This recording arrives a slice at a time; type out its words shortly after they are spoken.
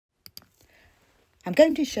I'm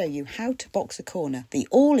going to show you how to box a corner, the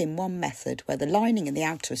all-in-one method where the lining and the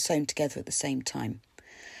outer are sewn together at the same time.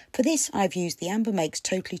 For this, I've used the Amber Makes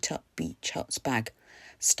Totally Tucked Beach Huts bag.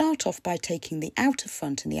 Start off by taking the outer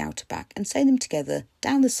front and the outer back and sew them together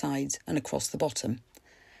down the sides and across the bottom.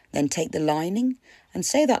 Then take the lining and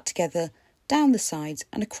sew that together down the sides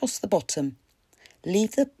and across the bottom.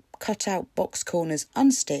 Leave the cut-out box corners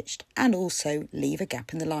unstitched and also leave a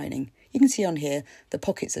gap in the lining. You can see on here the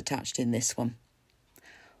pockets attached in this one.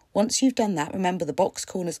 Once you've done that, remember the box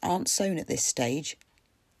corners aren't sewn at this stage.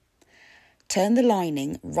 Turn the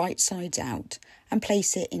lining right sides out and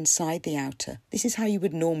place it inside the outer. This is how you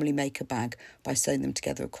would normally make a bag, by sewing them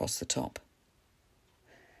together across the top.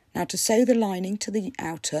 Now to sew the lining to the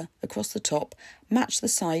outer across the top, match the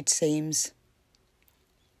side seams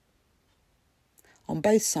on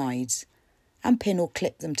both sides and pin or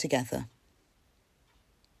clip them together.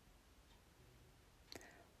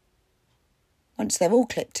 Once they're all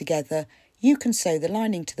clipped together, you can sew the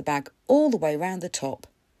lining to the bag all the way around the top,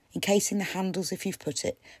 encasing the handles if you've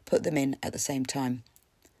put them in at the same time.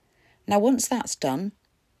 Now once that's done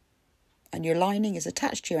and your lining is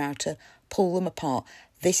attached to your outer, pull them apart.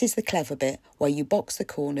 This is the clever bit where you box the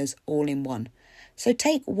corners all in one. So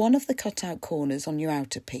take one of the cut-out corners on your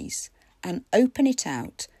outer piece and open it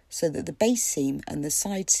out so that the base seam and the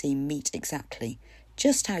side seam meet exactly,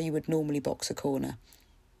 just how you would normally box a corner.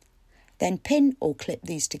 Then pin or clip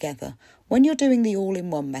these together. When you're doing the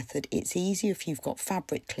all-in-one method, it's easier if you've got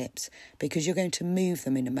fabric clips because you're going to move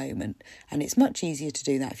them in a moment, and it's much easier to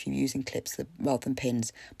do that if you're using clips rather than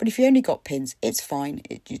pins. But if you only got pins, it's fine.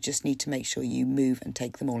 You just need to make sure you move and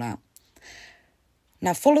take them all out.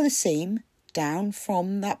 Now follow the seam down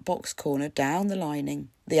from that box corner, down the lining,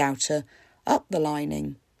 the outer, up the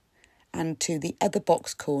lining, and to the other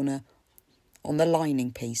box corner on the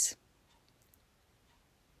lining piece.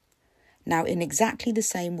 Now in exactly the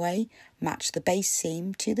same way, match the base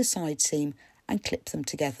seam to the side seam and clip them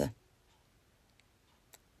together.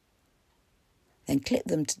 Then clip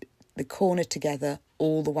them to the corner together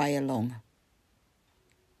all the way along.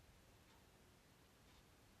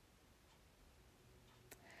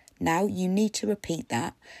 Now you need to repeat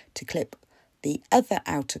that to clip the other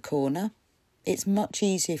outer corner. It's much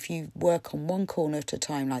easier if you work on one corner at a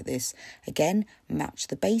time like this. Again, match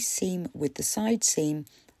the base seam with the side seam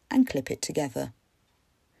and clip it together.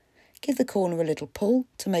 Give the corner a little pull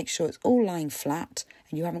to make sure it's all lying flat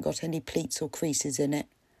and you haven't got any pleats or creases in it.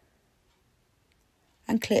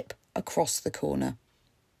 And clip across the corner.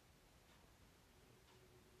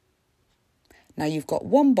 Now you've got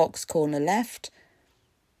one box corner left.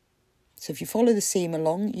 So if you follow the seam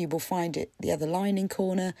along, you will find it the other lining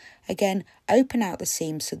corner. Again, open out the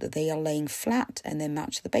seams so that they are laying flat and then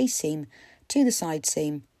match the base seam to the side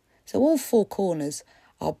seam. So all four corners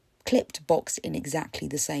are clipped boxed in exactly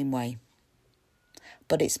the same way.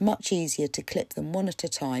 But it's much easier to clip them one at a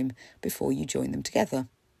time before you join them together.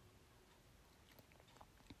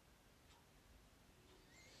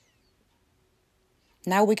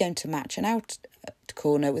 Now we're going to match an outer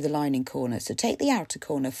corner with a lining corner. So take the outer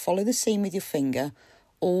corner, follow the seam with your finger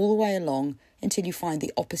all the way along until you find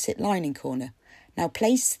the opposite lining corner. Now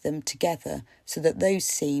place them together so that those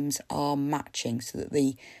seams are matching, so that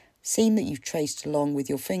the seam that you've traced along with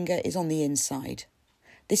your finger is on the inside.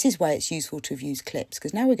 This is where it's useful to have used clips,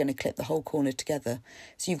 because now we're going to clip the whole corner together.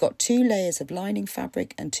 So you've got 2 layers of lining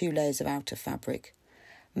fabric and 2 layers of outer fabric.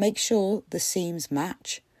 Make sure the seams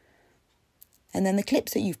match. And then the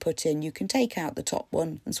clips that you've put in, you can take out the top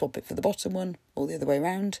one and swap it for the bottom one, or the other way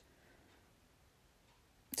around.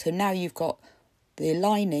 So now you've got the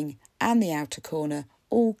lining and the outer corner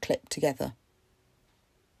all clipped together.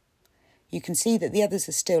 You can see that the others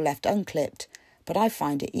are still left unclipped, but I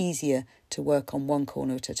find it easier to work on one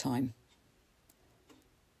corner at a time.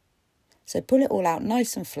 So pull it all out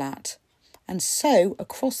nice and flat and sew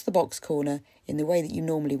across the box corner in the way that you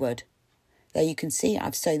normally would. There you can see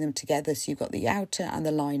I've sewn them together, so you've got the outer and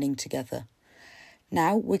the lining together.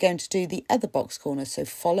 Now we're going to do the other box corner, so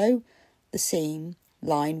follow the seam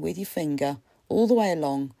line with your finger all the way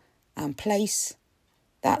along and place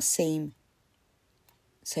that seam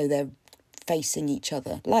so they're facing each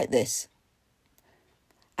other like this,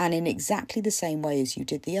 and in exactly the same way as you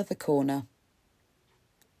did the other corner.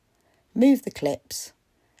 Move the clips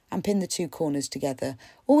and pin the 2 corners together.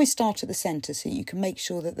 Always start at the centre so you can make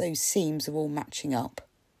sure that those seams are all matching up.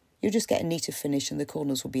 You'll just get a neater finish and the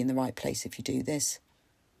corners will be in the right place if you do this.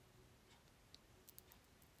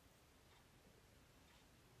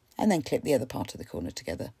 And then clip the other part of the corner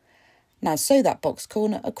together. Now sew that box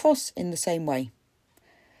corner across in the same way.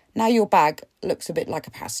 Now your bag looks a bit like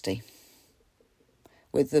a pasty.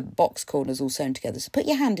 with the box corners all sewn together. So put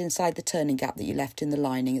your hand inside the turning gap that you left in the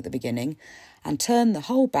lining at the beginning and turn the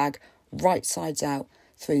whole bag right sides out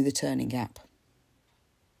through the turning gap.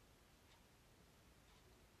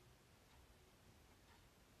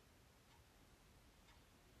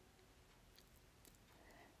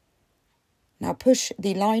 Now push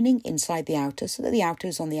the lining inside the outer so that the outer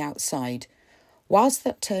is on the outside. Whilst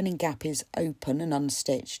that turning gap is open and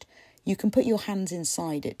unstitched, you can put your hands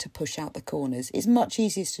inside it to push out the corners. It's much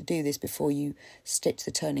easiest to do this before you stitch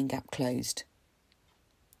the turning gap closed.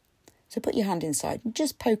 So put your hand inside and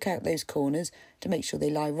just poke out those corners to make sure they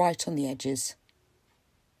lie right on the edges.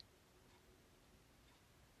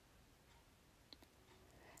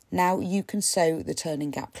 Now you can sew the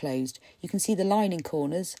turning gap closed. You can see the lining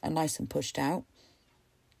corners are nice and pushed out.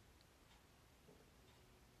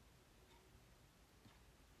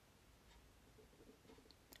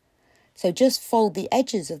 So just fold the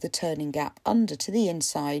edges of the turning gap under to the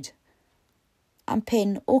inside and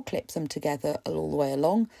pin or clip them together all the way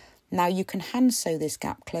along. Now you can hand sew this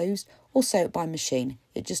gap closed or sew it by machine.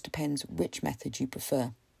 It just depends which method you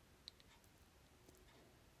prefer.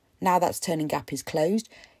 Now that turning gap is closed,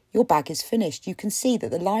 your bag is finished. You can see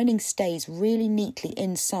that the lining stays really neatly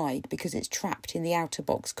inside because it's trapped in the outer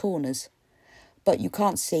box corners. But you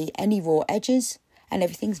can't see any raw edges and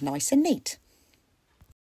everything's nice and neat.